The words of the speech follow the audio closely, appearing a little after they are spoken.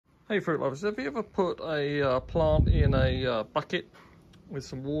Hey fruit lovers, have you ever put a plant in a bucket with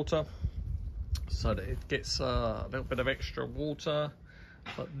some water so that it gets a little bit of extra water,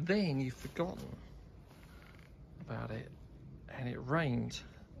 but then you've forgotten about it and it rained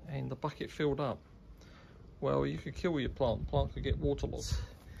and the bucket filled up? Well, you could kill your plant. The plant could get waterlogged.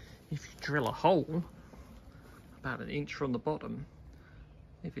 If you drill a hole about 1 inch from the bottom,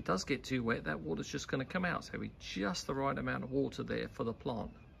 if it does get too wet, that water's just going to come out. So be just the right amount of water there for the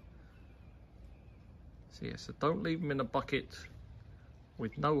plant. So yeah, so don't leave them in a bucket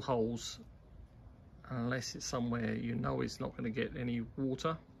with no holes unless it's somewhere you know it's not going to get any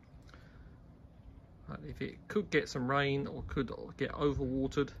water. But if it could get some rain or could get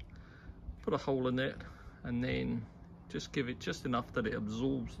overwatered, put a hole in it and then just give it just enough that it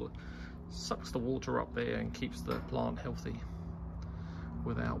absorbs, sucks the water up there and keeps the plant healthy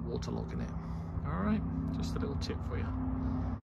without waterlogging it. All right, just a little tip for you.